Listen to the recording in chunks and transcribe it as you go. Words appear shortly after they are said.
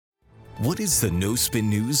What is the No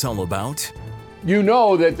Spin News all about? You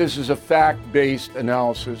know that this is a fact-based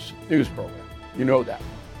analysis news program. You know that.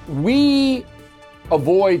 We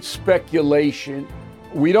avoid speculation.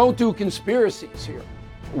 We don't do conspiracies here.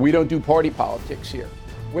 We don't do party politics here.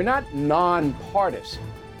 We're not nonpartisan.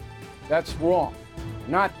 That's wrong.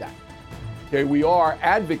 Not that. Okay, we are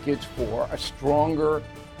advocates for a stronger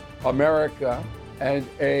America and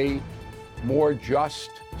a more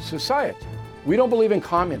just society. We don't believe in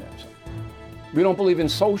communism. We don't believe in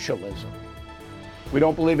socialism. We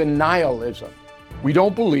don't believe in nihilism. We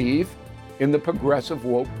don't believe in the progressive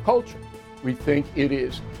woke culture. We think it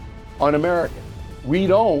is un-American. We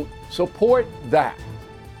don't support that.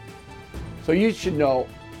 So you should know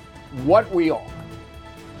what we are,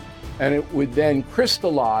 and it would then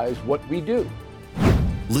crystallize what we do.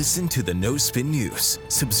 Listen to the No Spin News.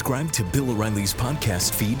 Subscribe to Bill O'Reilly's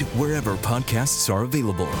podcast feed wherever podcasts are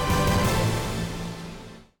available.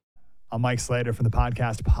 I'm Mike Slater from the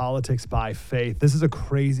podcast Politics by Faith. This is a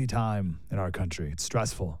crazy time in our country. It's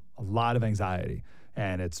stressful, a lot of anxiety,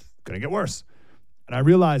 and it's going to get worse. And I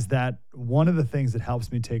realized that one of the things that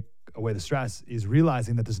helps me take away the stress is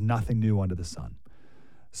realizing that there's nothing new under the sun.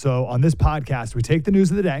 So on this podcast, we take the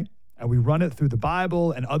news of the day and we run it through the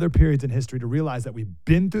Bible and other periods in history to realize that we've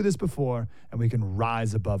been through this before and we can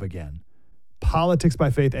rise above again. Politics by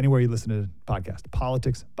Faith, anywhere you listen to the podcast.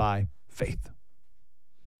 Politics by Faith.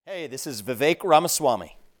 Hey, this is Vivek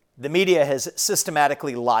Ramaswamy. The media has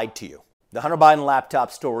systematically lied to you. The Hunter Biden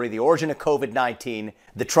laptop story, the origin of COVID-19,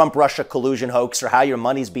 the Trump-Russia collusion hoax, or how your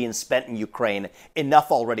money's being spent in Ukraine. Enough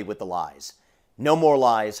already with the lies. No more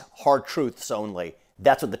lies, hard truths only.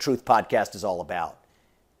 That's what the Truth Podcast is all about.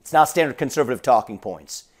 It's not standard conservative talking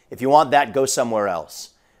points. If you want that, go somewhere else.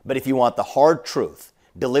 But if you want the hard truth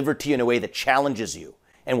delivered to you in a way that challenges you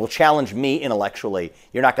and will challenge me intellectually,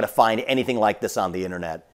 you're not going to find anything like this on the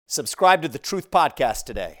internet. Subscribe to the Truth Podcast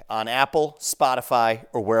today on Apple, Spotify,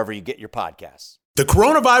 or wherever you get your podcasts. The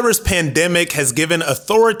coronavirus pandemic has given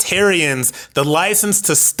authoritarians the license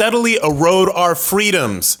to steadily erode our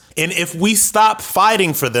freedoms. And if we stop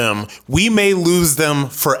fighting for them, we may lose them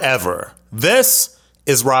forever. This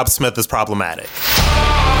is Rob Smith is Problematic.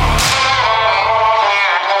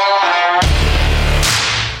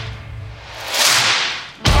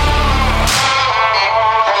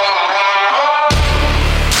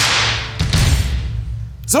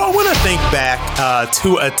 So I want to think back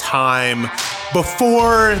to a time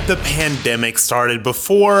before the pandemic started,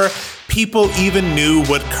 before people even knew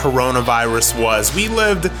what coronavirus was. We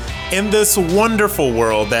lived in this wonderful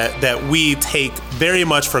world that we take very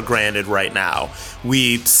much for granted right now.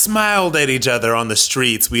 We smiled at each other on the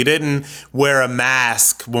streets. We didn't wear a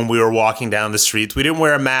mask when we were walking down the streets. We didn't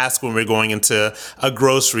wear a mask when we were going into a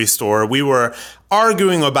grocery store. We were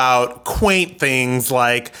arguing about quaint things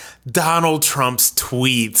like Donald Trump's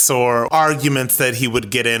tweets or arguments that he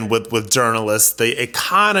would get in with journalists. The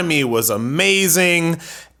economy was amazing.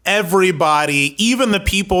 Everybody, even the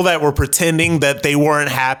people that were pretending that they weren't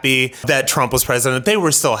happy that Trump was president, they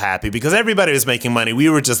were still happy because everybody was making money. We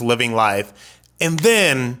were just living life. And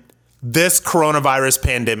then this coronavirus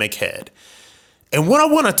pandemic hit. And what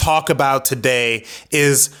I want to talk about today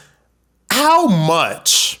is how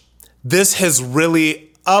much this has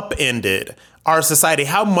really upended our society,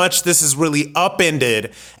 how much this has really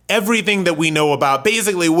upended everything that we know about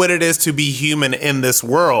basically what it is to be human in this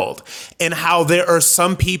world, and how there are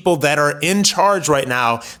some people that are in charge right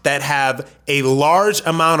now that have a large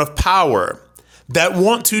amount of power that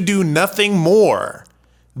want to do nothing more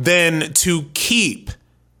than to keep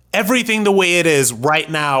everything the way it is right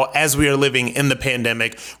now as we are living in the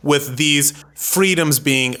pandemic, with these freedoms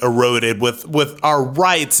being eroded, with our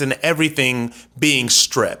rights and everything being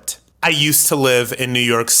stripped. I used to live in New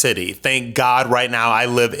York City. Thank God right now I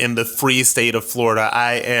live in the free state of Florida.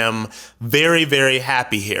 I am very, very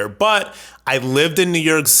happy here. But I lived in New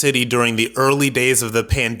York City during the early days of the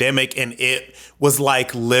pandemic, and it was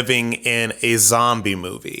like living in a zombie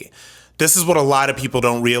movie. This is what a lot of people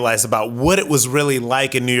don't realize about what it was really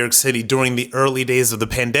like in New York City during the early days of the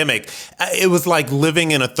pandemic. It was like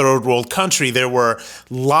living in a third world country. There were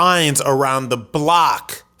lines around the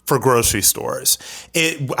block for grocery stores.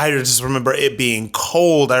 I just remember it being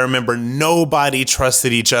cold. I remember nobody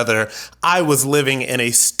trusted each other. I was living in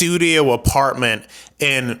a studio apartment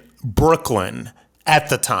in Brooklyn at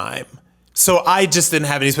the time. So I just didn't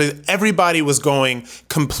have any space. Everybody was going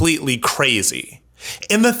completely crazy.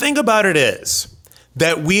 And the thing about it is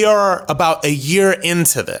that we are about a year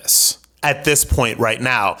into this at this point right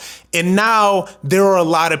now. And now there are a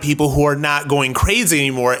lot of people who are not going crazy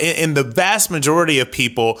anymore. And the vast majority of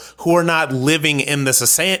people who are not living in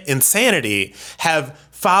this insanity have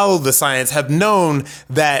follow the science have known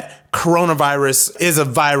that coronavirus is a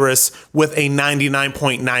virus with a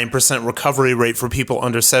 99.9% recovery rate for people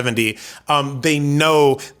under 70. They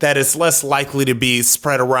know that it's less likely to be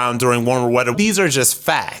spread around during warmer weather. These are just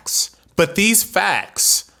facts. But these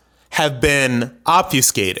facts have been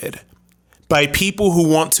obfuscated by people who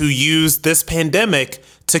want to use this pandemic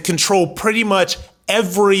to control pretty much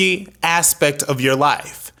every aspect of your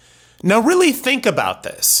life. Now, really think about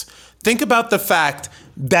this. Think about the fact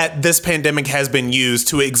that this pandemic has been used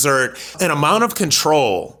to exert an amount of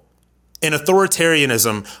control and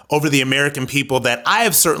authoritarianism over the American people that I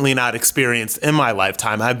have certainly not experienced in my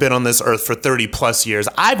lifetime. I've been on this earth for 30 plus years.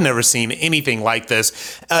 I've never seen anything like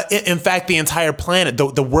this. In fact, the entire planet,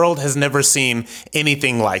 the world has never seen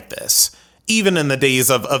anything like this. Even in the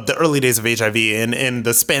days of the early days of HIV and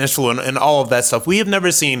the Spanish flu and all of that stuff, we have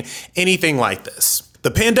never seen anything like this. The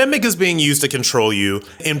pandemic is being used to control you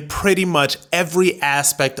in pretty much every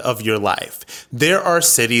aspect of your life. There are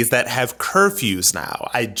cities that have curfews now.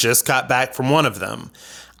 I just got back from one of them.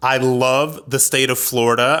 I love the state of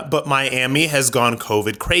Florida, but Miami has gone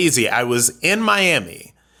COVID crazy. I was in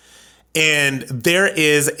Miami, and there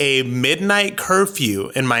is a midnight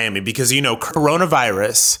curfew in Miami because, you know,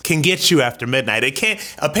 coronavirus can get you after midnight. It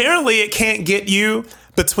can't get you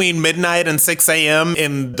between midnight and 6 a.m.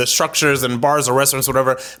 in the structures and bars or restaurants,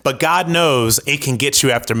 whatever, but God knows it can get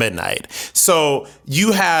you after midnight. So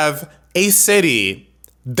you have a city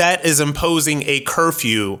that is imposing a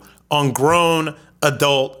curfew on grown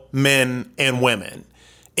adult men and women.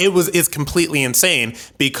 It's completely insane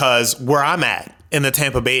because where I'm at in the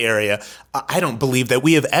Tampa Bay area, I don't believe that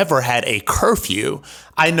we have ever had a curfew.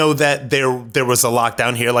 I know that there was a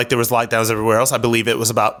lockdown here, like there was lockdowns everywhere else. I believe it was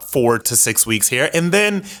about 4 to 6 weeks here. And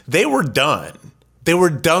then they were done. They were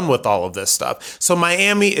done with all of this stuff. So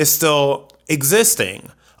Miami is still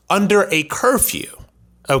existing under a curfew.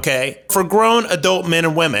 Okay, for grown adult men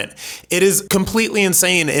and women. It is completely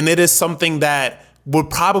insane. And it is something that would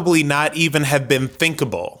probably not even have been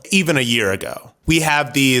thinkable even a year ago. We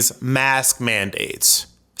have these mask mandates.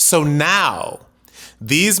 So now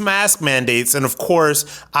these mask mandates, and of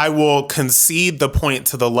course, I will concede the point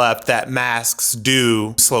to the left that masks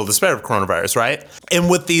do slow the spread of coronavirus, right? And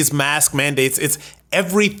with these mask mandates,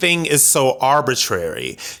 everything is so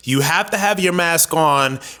arbitrary. You have to have your mask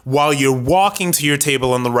on while you're walking to your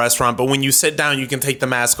table in the restaurant, but when you sit down, you can take the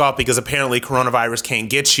mask off because apparently coronavirus can't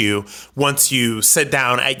get you once you sit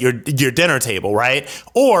down at your dinner table, right?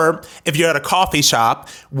 Or if you're at a coffee shop,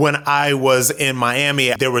 when I was in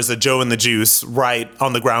Miami, there was a Joe and the Juice right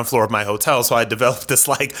on the ground floor of my hotel, so I developed this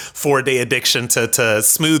 4-day addiction to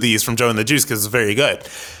smoothies from Joe and the Juice because it's very good.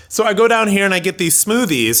 So I go down here and I get these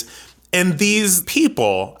smoothies. And these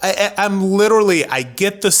people, I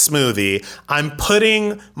get the smoothie, I'm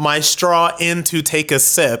putting my straw in to take a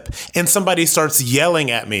sip, and somebody starts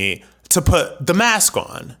yelling at me to put the mask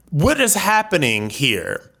on. What is happening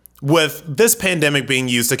here with this pandemic being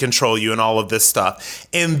used to control you and all of this stuff?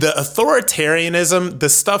 And the authoritarianism, the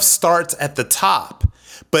stuff starts at the top,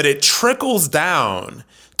 but it trickles down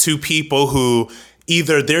to people who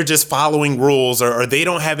either they're just following rules or they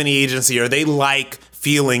don't have any agency or they like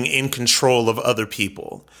feeling in control of other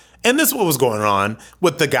people. And this is what was going on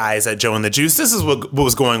with the guys at Joe and the Juice. This is what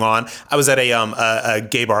was going on. I was at a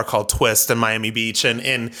gay bar called Twist in Miami Beach,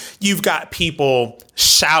 and you've got people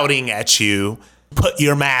shouting at you, put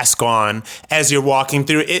your mask on as you're walking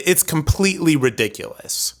through. It's completely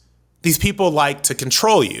ridiculous. These people like to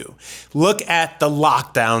control you. Look at the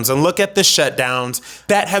lockdowns and look at the shutdowns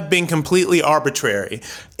that have been completely arbitrary.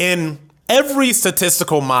 In every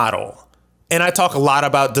statistical model, and I talk a lot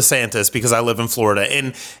about DeSantis because I live in Florida,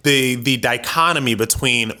 and the dichotomy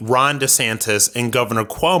between Ron DeSantis and Governor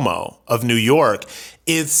Cuomo of New York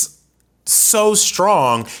is so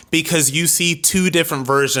strong because you see two different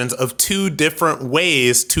versions of two different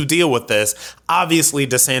ways to deal with this. Obviously,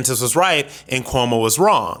 DeSantis was right and Cuomo was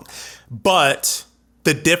wrong. But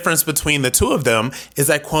the difference between the two of them is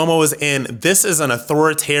that Cuomo this is an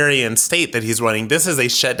authoritarian state that he's running. This is a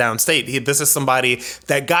shutdown state. This is somebody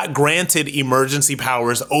that got granted emergency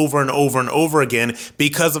powers over and over and over again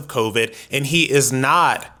because of COVID, and he is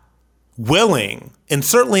not willing and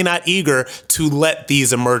certainly not eager to let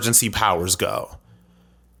these emergency powers go.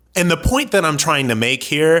 And the point that I'm trying to make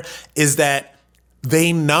here is that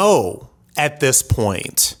they know at this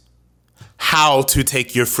point how to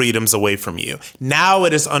take your freedoms away from you. Now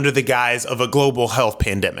it is under the guise of a global health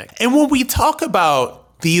pandemic. And when we talk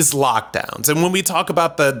about these lockdowns and when we talk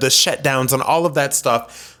about the shutdowns and all of that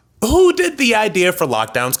stuff, who did the idea for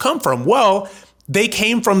lockdowns come from? Well, they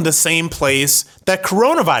came from the same place that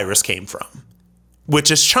coronavirus came from, which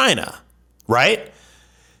is China, right?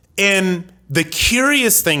 And the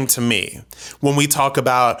curious thing to me, when we talk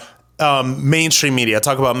about mainstream media, I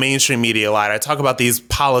talk about mainstream media a lot, I talk about these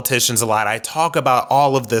politicians a lot, I talk about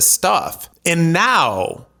all of this stuff. And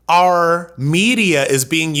now our media is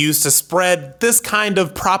being used to spread this kind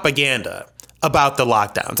of propaganda about the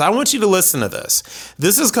lockdowns. I want you to listen to this.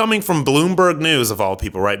 This is coming from Bloomberg News, of all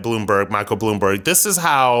people, right? Bloomberg, Michael Bloomberg. This is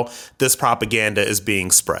how this propaganda is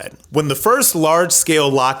being spread. When the first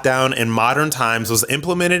large-scale lockdown in modern times was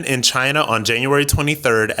implemented in China on January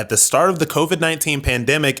 23rd at the start of the COVID-19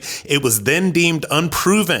 pandemic, it was then deemed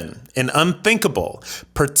unproven and unthinkable,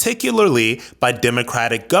 particularly by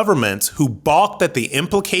democratic governments who balked at the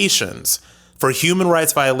implications for human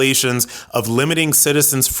rights violations of limiting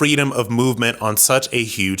citizens' freedom of movement on such a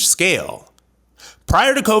huge scale.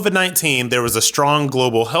 Prior to COVID-19, there was a strong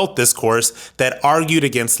global health discourse that argued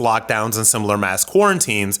against lockdowns and similar mass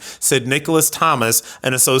quarantines, said Nicholas Thomas,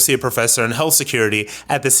 an associate professor in health security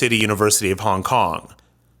at the City University of Hong Kong.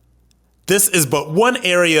 This is but one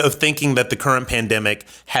area of thinking that the current pandemic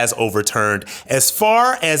has overturned. As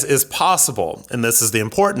far as is possible, and this is the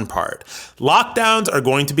important part, lockdowns are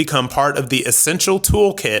going to become part of the essential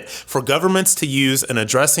toolkit for governments to use in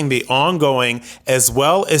addressing the ongoing as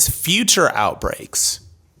well as future outbreaks.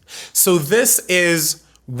 So this is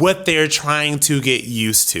what they're trying to get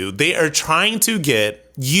used to. They are trying to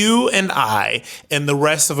get you and I and the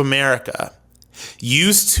rest of America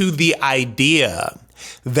used to the idea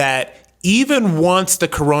that even once the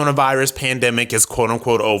coronavirus pandemic is quote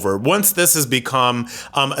unquote over, once this has become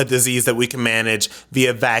a disease that we can manage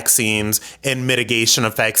via vaccines and mitigation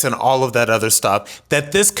effects and all of that other stuff,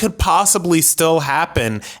 that this could possibly still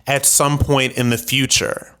happen at some point in the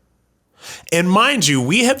future. And mind you,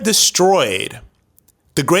 we have destroyed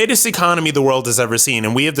the greatest economy the world has ever seen,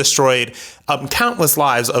 and we have destroyed countless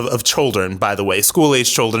lives of children, by the way,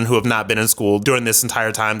 school-age children who have not been in school during this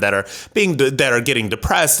entire time that are getting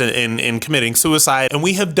depressed and committing suicide. And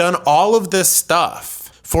we have done all of this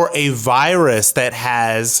stuff for a virus that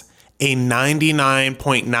has a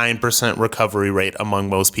 99.9% recovery rate among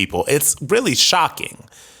most people. It's really shocking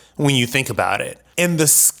when you think about it. And the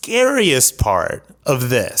scariest part of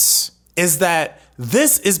this is that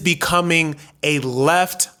this is becoming a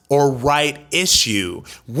left or right issue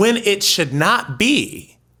when it should not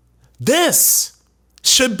be. This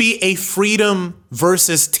should be a freedom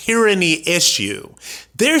versus tyranny issue.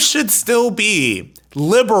 There should still be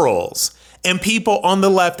liberals and people on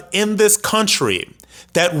the left in this country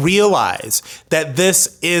that realize that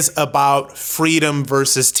this is about freedom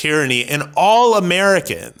versus tyranny, and all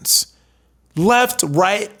Americans, left,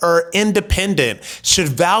 right, or independent, should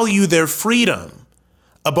value their freedom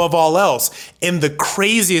above all else. And the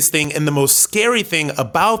craziest thing and the most scary thing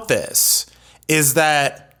about this is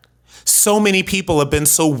that so many people have been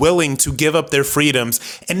so willing to give up their freedoms,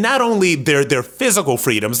 and not only their physical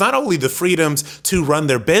freedoms, not only the freedoms to run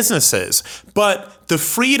their businesses, but the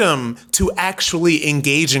freedom to actually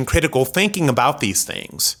engage in critical thinking about these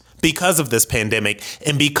things because of this pandemic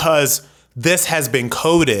and because this has been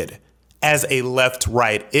coded as a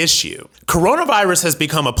left-right issue. Coronavirus has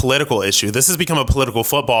become a political issue. This has become a political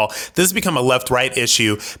football. This has become a left-right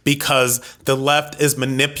issue because the left is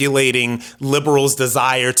manipulating liberals'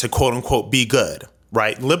 desire to quote-unquote be good,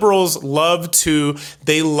 right? Liberals love to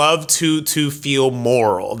feel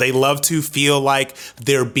moral. They love to feel like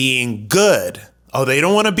they're being good. Oh, they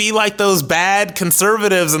don't want to be like those bad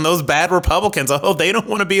conservatives and those bad Republicans. Oh, they don't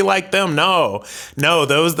want to be like them. No,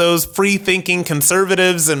 those free-thinking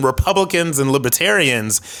conservatives and Republicans and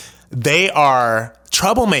libertarians, they are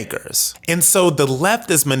troublemakers. And so the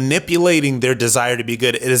left is manipulating their desire to be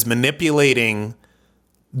good. It is manipulating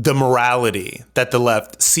the morality that the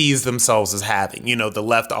left sees themselves as having. You know, the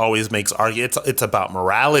left always makes arguments. It's about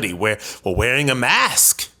morality, where wearing a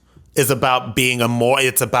mask is about being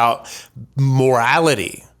it's about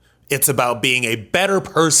morality. It's about being a better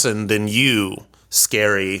person than you,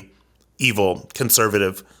 scary, evil,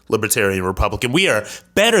 conservative, libertarian, Republican. We are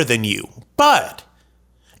better than you. But,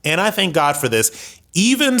 and I thank God for this,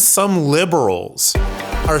 even some liberals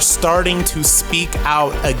are starting to speak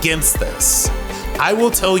out against this. I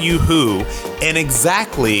will tell you who and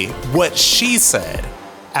exactly what she said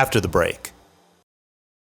after the break.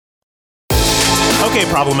 Okay,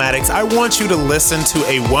 Problematics, I want you to listen to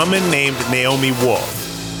a woman named Naomi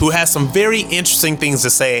Wolf. who has some very interesting things to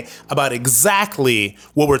say about exactly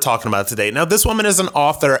what we're talking about today. Now, this woman is an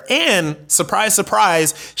author and, surprise,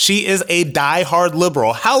 surprise, she is a diehard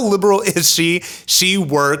liberal. How liberal is she? She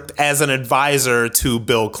worked as an advisor to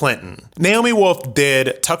Bill Clinton. Naomi Wolf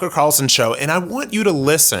did Tucker Carlson's show, and I want you to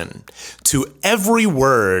listen to every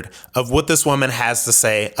word of what this woman has to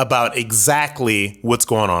say about exactly what's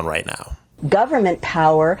going on right now. Government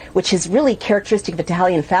power, which is really characteristic of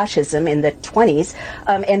Italian fascism in the 20s,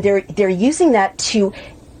 and they're using that to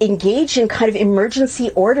engage in kind of emergency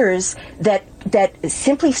orders that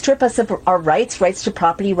simply strip us of our rights to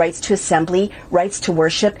property, rights to assembly, rights to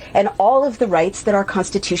worship, and all of the rights that our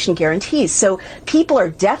Constitution guarantees. So people are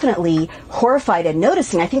definitely horrified and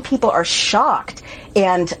noticing. I think people are shocked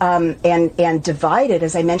and divided,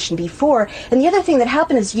 as I mentioned before. And the other thing that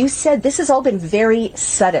happened is, you said this has all been very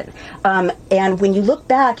sudden. And when you look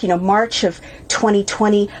back, March of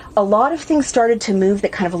 2020, a lot of things started to move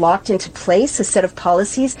that kind of locked into place a set of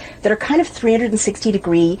policies that are kind of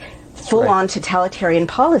 360-degree full-on totalitarian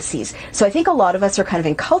policies. So I think a lot of us are kind of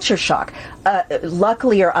in culture shock.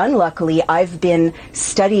 Luckily or unluckily, I've been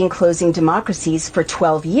studying closing democracies for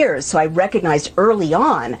 12 years. So I recognized early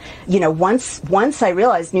on, once I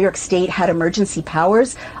realized New York State had emergency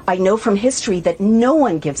powers, I know from history that no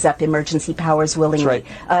one gives up emergency powers willingly.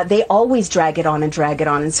 They always drag it on.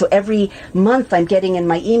 And so every month I'm getting in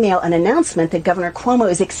my email an announcement that Governor Cuomo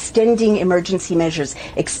is extending emergency measures.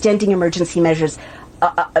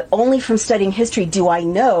 Only from studying history do I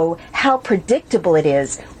know how predictable it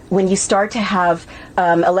is when you start to have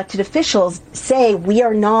elected officials say, we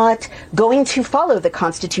are not going to follow the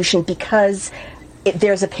Constitution because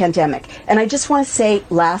there's a pandemic. And I just want to say,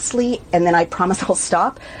 lastly, and then I promise I'll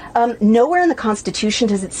stop, nowhere in the Constitution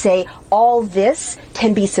does it say all this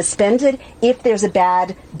can be suspended if there's a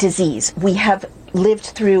bad disease. We have lived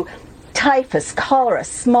through typhus, cholera,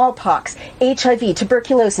 smallpox, HIV,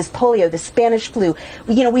 tuberculosis, polio, the Spanish flu.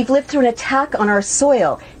 We've lived through an attack on our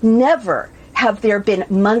soil. Never have there been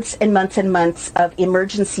months and months and months of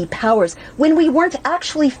emergency powers when we weren't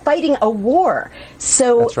actually fighting a war.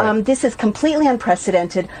 So this is completely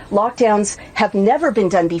unprecedented. Lockdowns have never been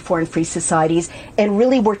done before in free societies, and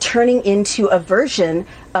really we're turning into a version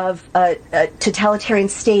of a totalitarian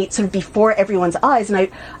state sort of before everyone's eyes.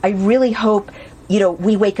 And I really hope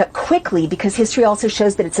we wake up quickly, because history also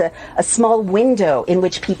shows that it's a small window in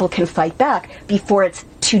which people can fight back before it's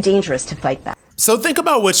too dangerous to fight back. So think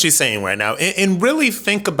about what she's saying right now, and really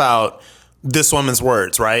think about this woman's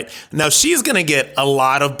words, right? Now, she's going to get a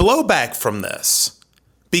lot of blowback from this,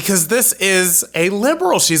 because this is a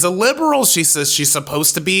liberal. She's a liberal. She says she's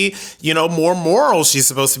supposed to be, more moral. She's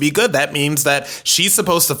supposed to be good. That means that she's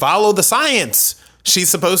supposed to follow the science. She's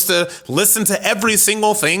supposed to listen to every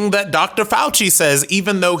single thing that Dr. Fauci says,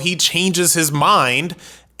 even though he changes his mind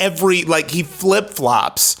he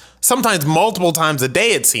flip-flops, sometimes multiple times a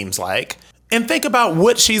day, it seems like. And think about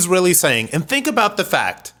what she's really saying. And think about the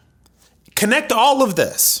fact, connect all of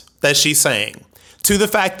this that she's saying to the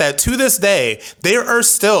fact that to this day, there are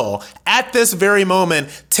still, at this very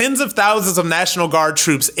moment, tens of thousands of National Guard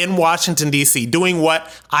troops in Washington, D.C. doing what?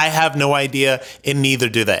 I have no idea, and neither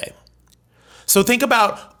do they. So think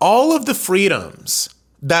about all of the freedoms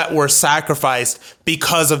that were sacrificed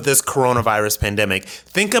because of this coronavirus pandemic.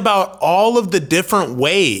 Think about all of the different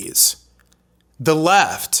ways the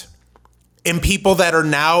left and people that are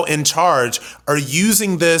now in charge are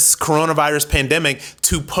using this coronavirus pandemic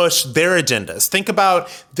to push their agendas. Think about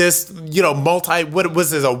this, a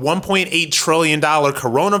 $1.8 trillion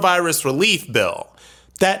coronavirus relief bill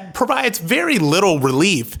that provides very little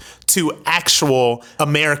relief to actual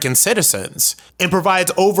American citizens and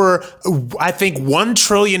provides over, I think, $1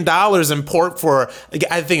 trillion in pork for,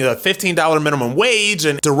 I think, a $15 minimum wage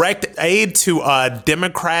and direct aid to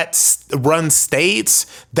Democrat-run states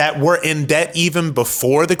that were in debt even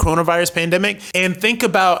before the coronavirus pandemic. And think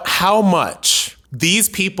about how much these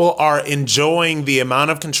people are enjoying the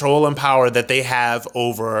amount of control and power that they have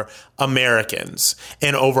over Americans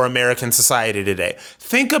and over American society today.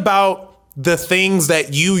 Think about the things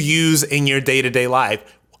that you use in your day-to-day life.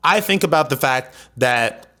 I think about the fact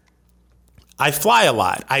that I fly a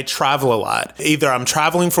lot. I travel a lot. Either I'm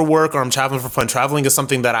traveling for work or I'm traveling for fun. Traveling is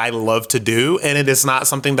something that I love to do, and it is not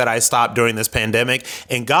something that I stopped during this pandemic.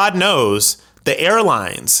 And God knows the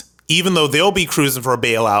airlines, even though they'll be cruising for a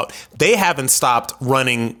bailout, they haven't stopped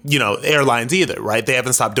running, airlines either, right? They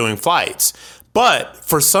haven't stopped doing flights. But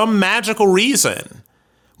for some magical reason,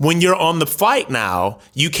 when you're on the flight now,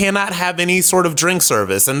 you cannot have any sort of drink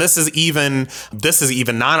service. And this is even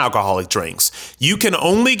non-alcoholic drinks. You can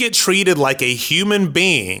only get treated like a human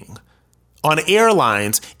being on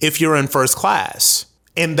airlines if you're in first class.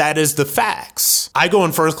 And that is the facts. I go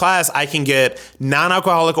in first class, I can get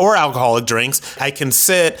non-alcoholic or alcoholic drinks. I can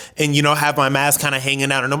sit and, have my mask kind of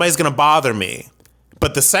hanging out and nobody's going to bother me.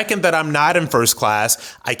 But the second that I'm not in first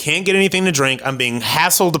class, I can't get anything to drink. I'm being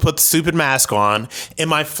hassled to put the stupid mask on, and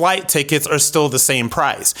my flight tickets are still the same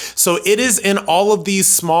price. So it is in all of these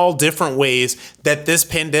small different ways that this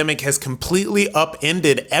pandemic has completely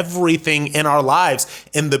upended everything in our lives.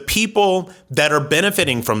 And the people that are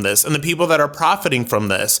benefiting from this and the people that are profiting from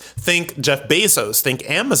this, think Jeff Bezos, think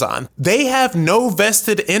Amazon, they have no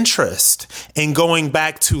vested interest in going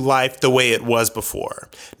back to life the way it was before.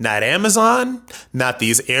 Not Amazon, not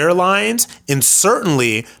these airlines, and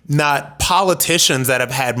certainly not politicians that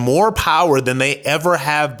have had more power than they ever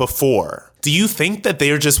have before. Do you think that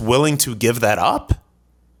they're just willing to give that up?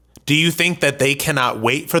 Do you think that they cannot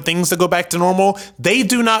wait for things to go back to normal? They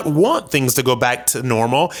do not want things to go back to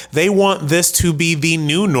normal. They want this to be the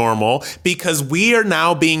new normal, because we are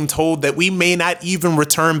now being told that we may not even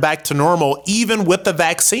return back to normal, even with the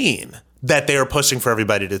vaccine that they are pushing for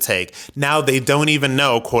everybody to take. Now they don't even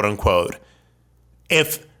know, quote unquote,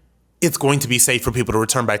 if it's going to be safe for people to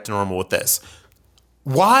return back to normal with this.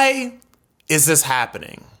 Why is this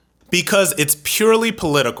happening? Because it's purely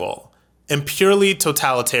political and purely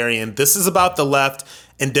totalitarian. This is about the left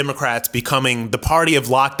and Democrats becoming the party of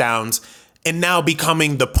lockdowns and now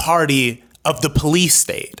becoming the party of the police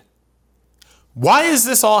state. Why is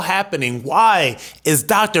this all happening? Why is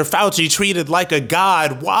Dr. Fauci treated like a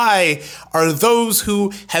god? Why are those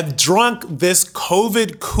who have drunk this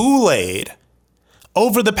COVID Kool-Aid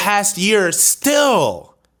over the past year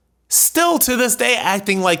still to this day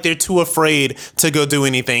acting like they're too afraid to go do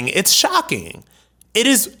anything? It's shocking. It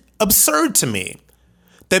is absurd to me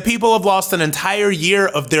that people have lost an entire year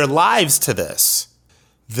of their lives to this.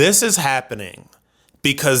 This is happening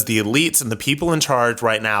because the elites and the people in charge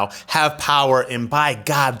right now have power, and by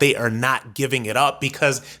God, they are not giving it up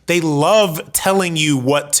because they love telling you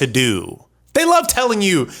what to do. They love telling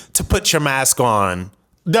you to put your mask on.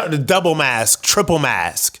 Double mask, triple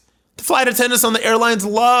mask. The flight attendants on the airlines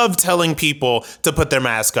love telling people to put their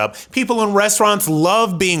mask up. People in restaurants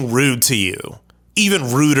love being rude to you,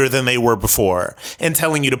 even ruder than they were before, and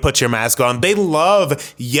telling you to put your mask on. They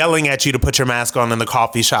love yelling at you to put your mask on in the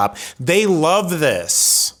coffee shop. They love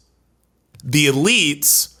this. The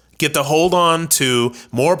elites get to hold on to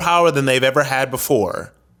more power than they've ever had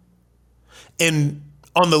before. And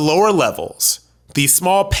on the lower levels, these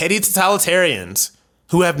small petty totalitarians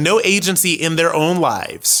who have no agency in their own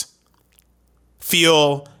lives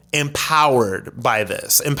feel empowered by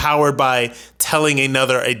this, empowered by telling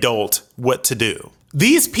another adult what to do.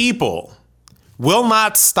 These people will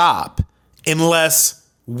not stop unless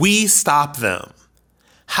we stop them.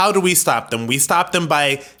 How do we stop them? We stop them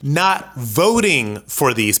by not voting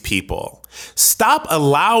for these people. Stop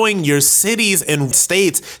allowing your cities and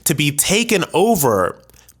states to be taken over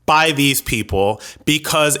by these people,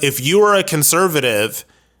 because if you are a conservative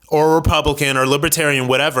or Republican or libertarian,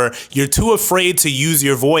 whatever, you're too afraid to use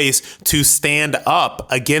your voice to stand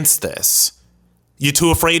up against this. You're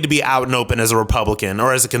too afraid to be out and open as a Republican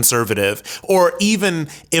or as a conservative, or even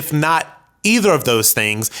if not either of those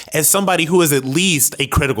things, as somebody who is at least a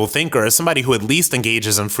critical thinker, as somebody who at least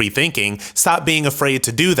engages in free thinking. Stop being afraid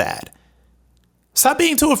to do that. Stop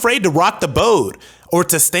being too afraid to rock the boat or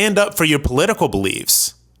to stand up for your political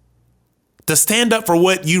beliefs, to stand up for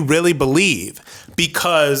what you really believe,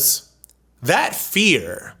 because that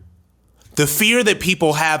fear, the fear that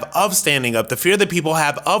people have of standing up, the fear that people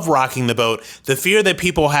have of rocking the boat, the fear that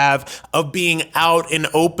people have of being out and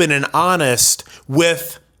open and honest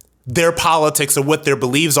with their politics or what their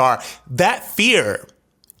beliefs are, that fear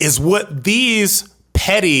is what these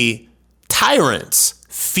petty tyrants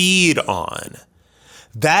feed on.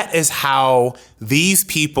 That is how these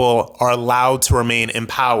people are allowed to remain in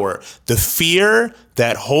power. The fear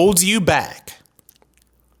that holds you back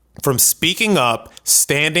from speaking up,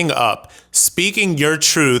 standing up, speaking your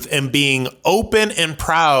truth, and being open and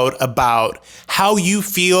proud about how you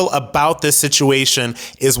feel about this situation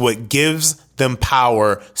is what gives them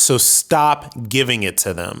power. So stop giving it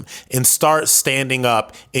to them and start standing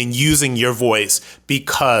up and using your voice,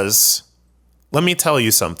 because let me tell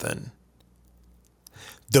you something.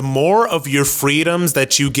 The more of your freedoms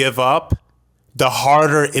that you give up, the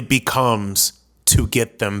harder it becomes to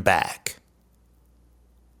get them back.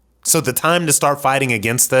 So the time to start fighting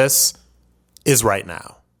against this is right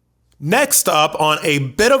now. Next up, on a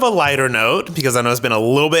bit of a lighter note, because I know it's been a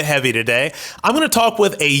little bit heavy today, I'm going to talk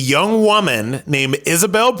with a young woman named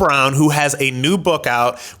Isabel Brown who has a new book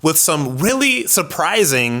out with some really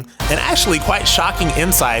surprising and actually quite shocking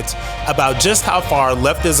insights about just how far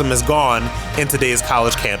leftism has gone in today's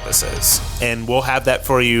college campuses. And we'll have that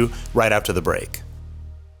for you right after the break.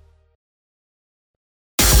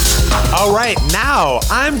 All right, now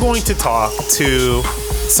I'm going to talk to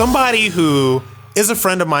somebody who is a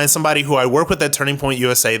friend of mine, somebody who I work with at Turning Point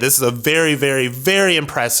USA. This is a very, very, very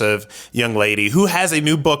impressive young lady who has a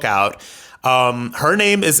new book out. Her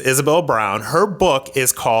name is Isabel Brown. Her book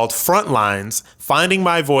is called Frontlines: Finding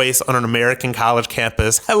My Voice on an American College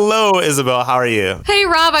Campus. Hello, Isabel. How are you? Hey,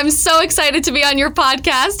 Rob. I'm so excited to be on your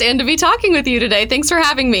podcast and to be talking with you today. Thanks for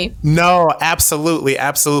having me. No, absolutely,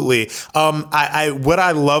 absolutely. What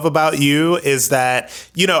I love about you is that,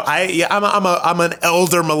 you know, I'm an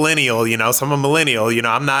elder millennial. You know, so I'm a millennial. You know,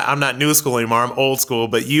 I'm not new school anymore. I'm old school.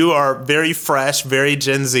 But you are very fresh, very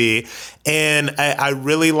Gen Z, and I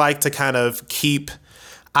really like to kind of keep.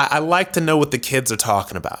 I like to know what the kids are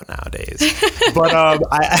talking about nowadays. But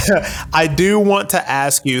I do want to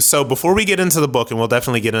ask you, so before we get into the book, and we'll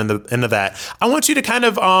definitely get into that, I want you to kind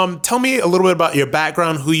of tell me a little bit about your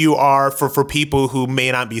background, who you are, for people who may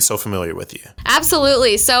not be so familiar with you.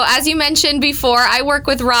 Absolutely. So as you mentioned before, I work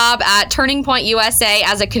with Rob at Turning Point USA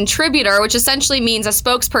as a contributor, which essentially means a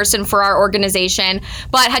spokesperson for our organization.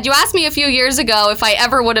 But had you asked me a few years ago if I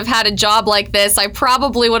ever would have had a job like this, I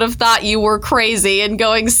probably would have thought you were crazy and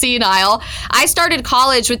going senile. I started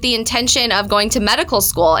college with the intention of going to medical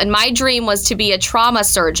school, and my dream was to be a trauma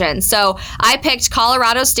surgeon. So I picked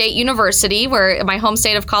Colorado State University, where my home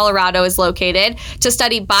state of Colorado is located, to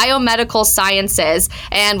study biomedical sciences,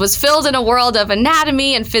 and was filled in a world of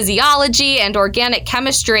anatomy and physiology and organic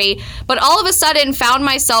chemistry, but all of a sudden found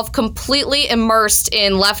myself completely immersed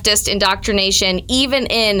in leftist indoctrination, even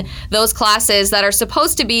in those classes that are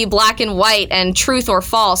supposed to be black and white and truth or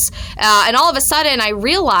false. And all of a sudden I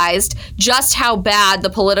realized just how bad the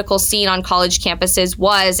political scene on college campuses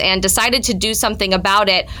was, and decided to do something about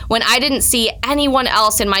it when I didn't see anyone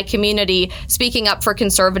else in my community speaking up for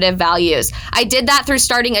conservative values. I did that through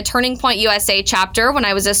starting a Turning Point USA chapter when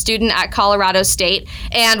I was a student at Colorado State,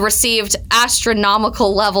 and received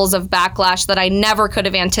astronomical levels of backlash that I never could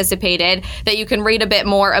have anticipated, that you can read a bit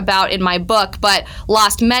more about in my book, but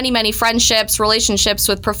lost many, many friendships, relationships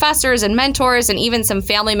with professors and mentors, and even some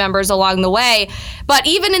family members along the way. But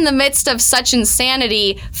even in the midst of such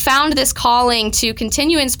insanity, found this calling to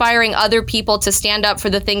continue inspiring other people to stand up for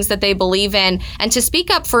the things that they believe in and to speak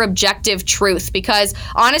up for objective truth. Because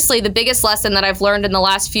honestly, the biggest lesson that I've learned in the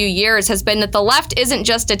last few years has been that the left isn't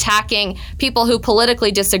just attacking people who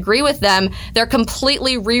politically disagree with them, they're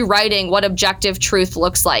completely rewriting what objective truth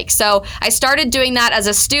looks like. So I started doing that as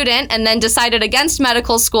a student, and then decided against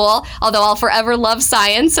medical school, although I'll forever love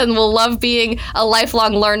science and will love being a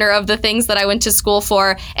lifelong learner of the things that I went to school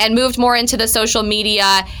for, and moved more into the social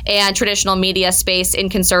media and traditional media space in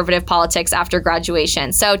conservative politics after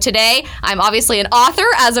graduation. So today, I'm obviously an author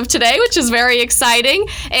as of today, which is very exciting,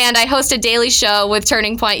 and I host a daily show with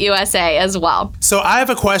Turning Point USA as well. So I have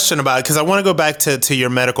a question about it, because I want to go back to your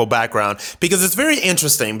medical background, because it's very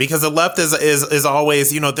interesting, because the left is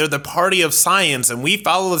always, you know, they're the party of science and we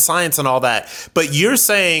follow the science and all that. But you're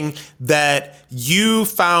saying that you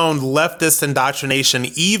found leftist indoctrination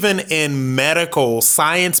even in medical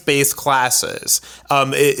science-based classes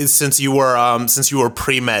since you were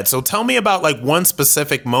pre-med. So tell me about like one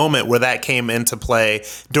specific moment where that came into play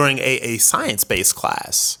during a science-based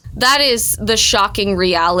class. That is the shocking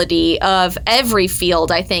reality of every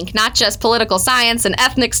field, I think, not just political science and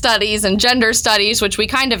ethnic studies and gender studies, which we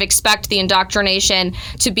kind of expect the indoctrination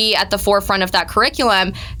to be at the forefront of that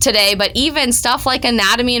curriculum today, but even stuff like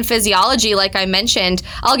anatomy and physiology, like I mentioned.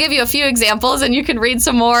 I'll give you a few examples, and you can read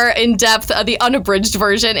some more in depth of the unabridged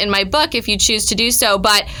version in my book if you choose to do so.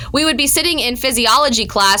 But we would be sitting in physiology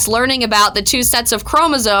class learning about the two sets of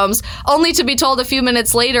chromosomes, only to be told a few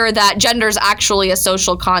minutes later that gender is actually a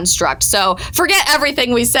social construct. So forget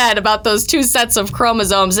everything we said about those two sets of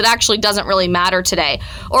chromosomes. It actually doesn't really matter today.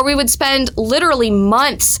 Or we would spend literally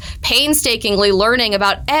months painstakingly learning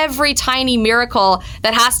about every tiny miracle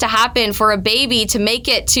that has to happen for a baby to make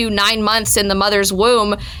it to 9 months in the mother's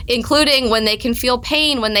womb, including when they can feel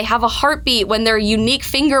pain, when they have a heartbeat, when their unique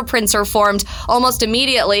fingerprints are formed almost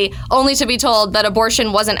immediately, only to be told that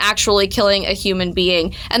abortion wasn't actually killing a human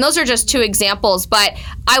being. And those are just two examples. But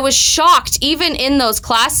I was shocked, even in those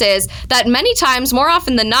classes, classes that many times, more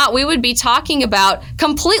often than not, we would be talking about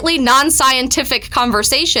completely non-scientific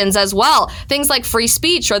conversations as well. Things like free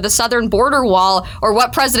speech or the southern border wall or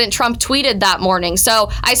what President Trump tweeted that morning. So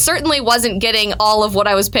I certainly wasn't getting all of what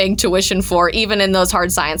I was paying tuition for, even in those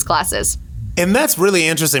hard science classes. And that's really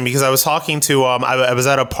interesting because I was talking to, I was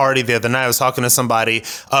at a party the other night. I was talking to somebody.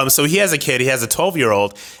 So he has a kid. He has a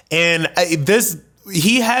 12-year-old. And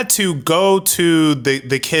he had to go to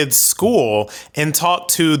the kid's school and talk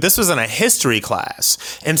to, this was in a history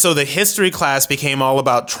class. And so the history class became all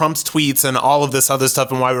about Trump's tweets and all of this other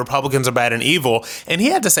stuff and why Republicans are bad and evil. And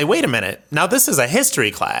he had to say, wait a minute, now this is a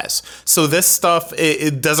history class. So this stuff,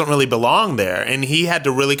 it doesn't really belong there. And he had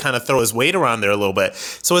to really kind of throw his weight around there a little bit.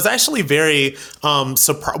 So it's actually very,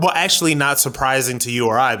 actually not surprising to you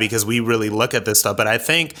or I, because we really look at this stuff. But I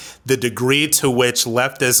think the degree to which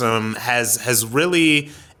leftism has really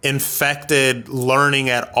infected learning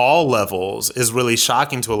at all levels is really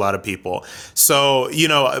shocking to a lot of people. So,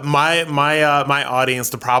 my audience,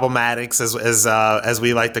 the problematics, as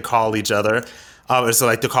we like to call each other, as we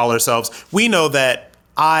like to call ourselves, we know that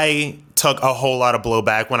I took a whole lot of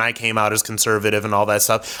blowback when I came out as conservative and all that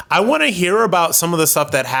stuff. I want to hear about some of the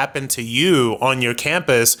stuff that happened to you on your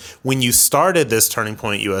campus when you started this Turning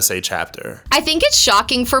Point USA chapter. I think it's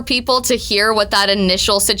shocking for people to hear what that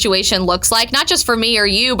initial situation looks like, not just for me or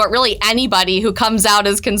you, but really anybody who comes out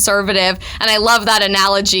as conservative. And I love that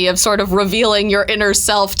analogy of sort of revealing your inner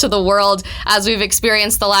self to the world as we've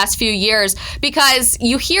experienced the last few years, because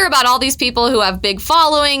you hear about all these people who have big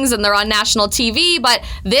followings and they're on national TV, but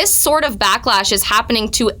this sort of backlash is happening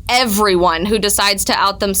to everyone who decides to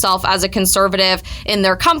out themselves as a conservative in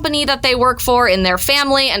their company that they work for, in their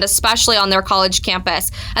family, and especially on their college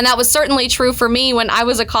campus. And that was certainly true for me when I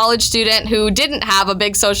was a college student who didn't have a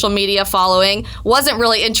big social media following, wasn't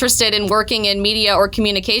really interested in working in media or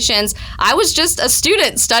communications. I was just a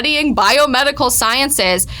student studying biomedical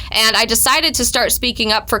sciences, and I decided to start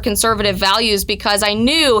speaking up for conservative values because I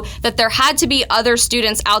knew that there had to be other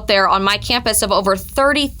students out there on my campus of over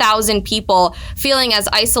 30,000 people feeling as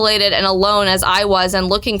isolated and alone as I was, and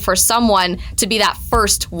looking for someone to be that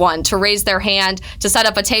first one to raise their hand, to set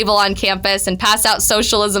up a table on campus and pass out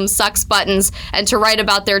socialism sucks buttons, and to write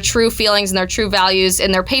about their true feelings and their true values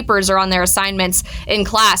in their papers or on their assignments in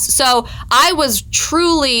class. So I was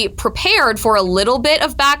truly prepared for a little bit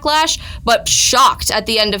of backlash, but shocked at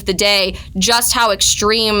the end of the day just how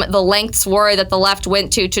extreme the lengths were that the left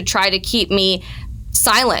went to try to keep me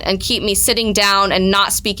silent and keep me sitting down and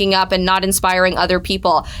not speaking up and not inspiring other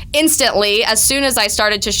people. Instantly, as soon as I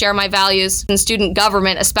started to share my values in student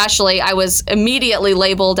government especially, I was immediately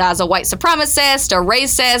labeled as a white supremacist, a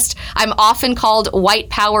racist. I'm often called white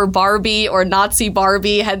power Barbie or Nazi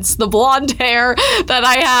Barbie, hence the blonde hair that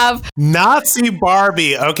I have. Nazi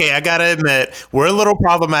Barbie. Okay, I gotta admit, we're a little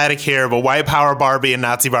problematic here, but white power Barbie and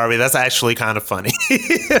Nazi Barbie, that's actually kind of funny.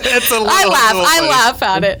 I laugh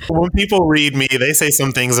at it. When people read me, they say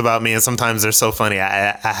some things about me, and sometimes they're so funny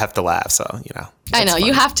I have to laugh. So, I know,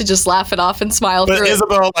 you have to just laugh it off and smile through it. But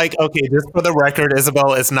Isabel, okay, just for the record,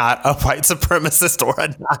 Isabel is not a white supremacist or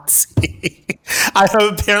a Nazi.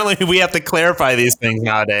 Apparently, we have to clarify these things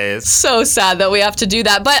nowadays. So sad that we have to do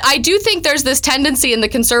that. But I do think there's this tendency in the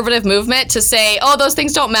conservative movement to say, oh, those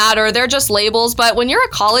things don't matter, they're just labels. But when you're a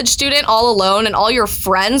college student all alone and all your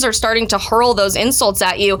friends are starting to hurl those insults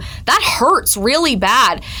at you, that hurts really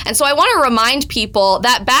bad. And so I want to remind people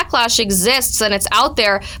that backlash exists and it's out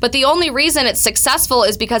there, but the only reason it's successful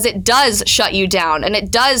is because it does shut you down and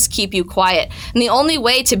it does keep you quiet. And the only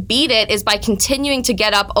way to beat it is by continuing to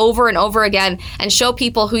get up over and over again and show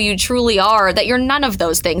people who you truly are, that you're none of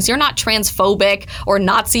those things. You're not transphobic or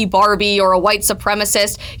Nazi Barbie or a white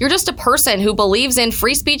supremacist. You're just a person who believes in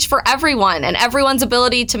free speech for everyone and everyone's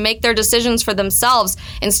ability to make their decisions for themselves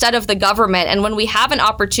instead of the government. And when we have an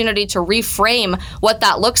opportunity to reframe what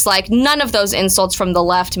that looks like, none of those insults from the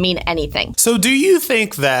left mean anything. So do you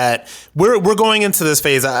think that we're going into this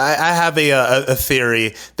phase? I have a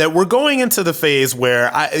theory that we're going into the phase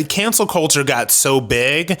where cancel culture got so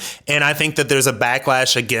big, and I think that there's a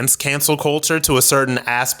backlash against cancel culture to a certain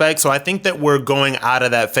aspect. So I think that we're going out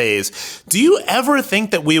of that phase. Do you ever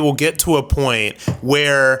think that we will get to a point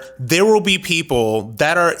where there will be people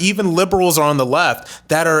that are, even liberals on the left,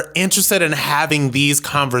 that are interested in having these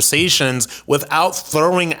conversations without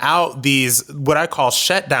throwing out these, what I call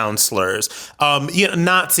shutdown slurs?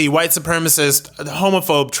 Nazi, white supremacist,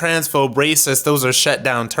 homophobe, transphobe, racist, those are shut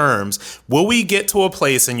down terms. Will we get to a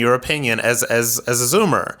place, in your opinion, as a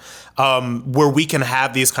Zoomer, where we can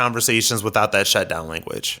have these conversations without that shutdown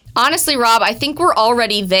language? Honestly, Rob, I think we're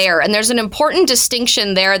already there. And there's an important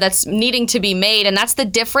distinction there that's needing to be made. And that's the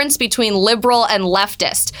difference between liberal and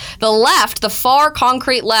leftist. The left, the far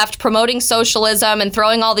concrete left, promoting socialism and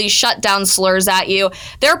throwing all these shutdown slurs at you,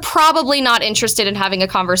 they're probably not interested in having a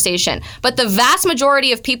conversation. But the vast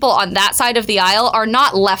majority of people on that side of the aisle are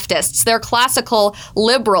not leftists. They're classical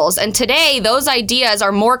liberals. And today, those ideas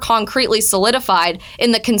are more concretely solidified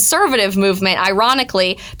in the conservative movement,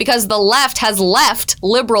 ironically, because the left has left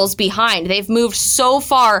liberals behind. They've moved so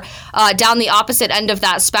far down the opposite end of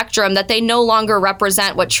that spectrum that they no longer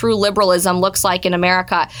represent what true liberalism looks like in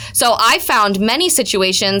America. So I found many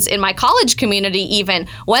situations in my college community, even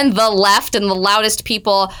when the left and the loudest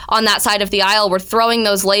people on that side of the aisle were throwing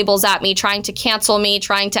those labels at me, trying to cancel me,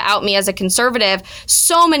 trying to out me as a conservative,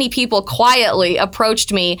 so many people quietly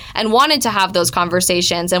approached me and wanted to have those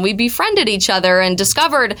conversations. And we befriended each other and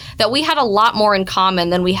discovered that we had a lot more in common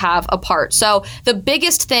than we have apart. So the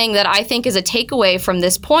biggest thing that I think is a takeaway from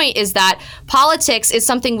this point is that politics is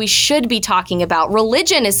something we should be talking about.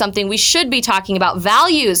 Religion is something we should be talking about.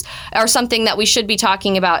 Values are something that we should be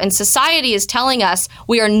talking about. And society is telling us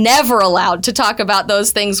we are never allowed to talk about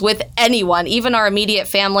those things with anyone, even our immediate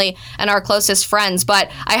family and our closest friends.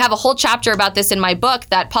 But I have a whole chapter about this in my book,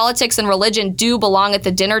 that politics and religion do belong at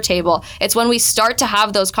the dinner table. It's when we start to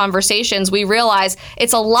have those conversations, we realize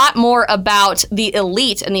it's a lot more about the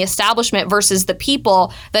elite and the establishment versus the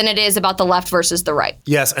people than it is about the left versus the right.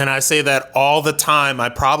 Yes, and I say that all the time. My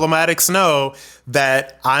problematics know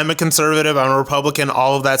that I'm a conservative, I'm a Republican,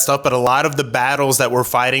 all of that stuff. But a lot of the battles that we're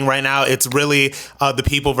fighting right now, it's really the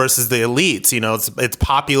people versus the elites. You know, it's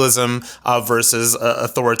populism versus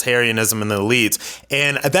authoritarianism in the elites.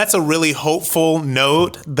 And that's a really hopeful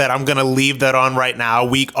note that I'm going to leave that on right now.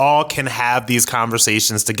 We all can have these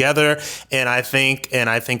conversations together. And I think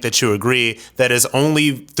that you agree that is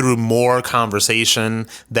only through more conversation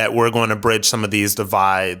that we're going to bridge some of these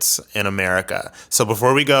divides in America. So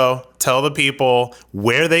before we go, tell the people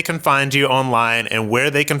where they can find you online and where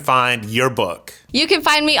they can find your book. You can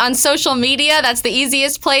find me on social media. That's the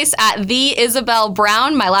easiest place, at The Isabel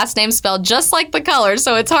Brown. My last name spelled just like the color,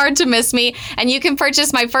 so it's hard to miss me. And you can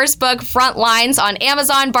purchase my first book, Front Lines, on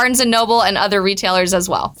Amazon, Barnes & Noble, and other retailers as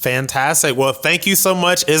well. Fantastic. Well, thank you so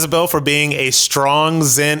much, Isabel, for being a strong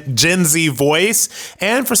Gen Z voice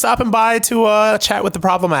and for stopping by to chat with the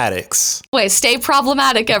Problematics. Wait, stay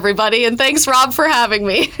problematic, everybody. And thanks, Rob, for having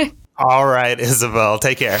me. All right, Isabel.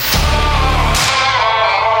 Take care.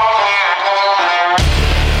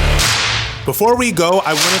 Before we go,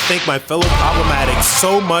 I want to thank my fellow Problematics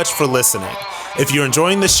so much for listening. If you're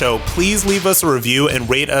enjoying the show, please leave us a review and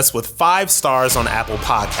rate us with 5 stars on Apple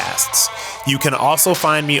Podcasts. You can also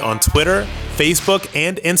find me on Twitter, Facebook,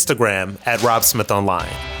 and Instagram at Rob Smith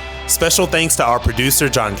Online. Special thanks to our producer,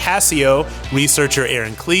 John Cassio, researcher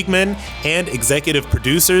Aaron Kliegman, and executive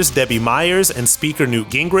producers Debbie Myers and speaker Newt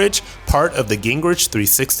Gingrich, part of the Gingrich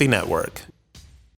 360 Network.